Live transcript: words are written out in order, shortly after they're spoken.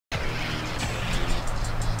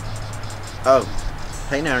Oh,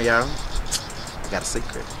 hey now, y'all. I got a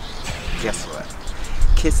secret. Guess what?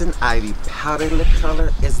 Kiss&Ivy powder lip color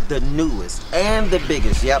is the newest and the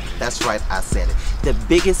biggest. Yep, that's right, I said it. The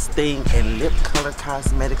biggest thing in lip color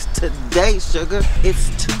cosmetics today, sugar. Its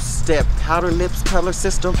two-step powder lips color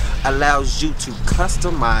system allows you to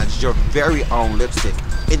customize your very own lipstick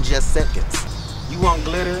in just seconds. You want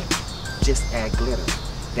glitter? Just add glitter.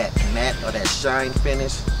 That matte or that shine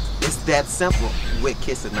finish, it's that simple with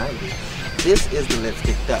Kiss&Ivy. This is the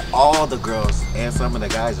lipstick that all the girls and some of the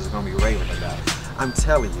guys is gonna be raving about. I'm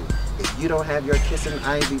telling you, if you don't have your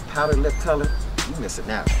Kiss&Ivy powder lip color, you missing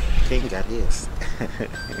out. King got his.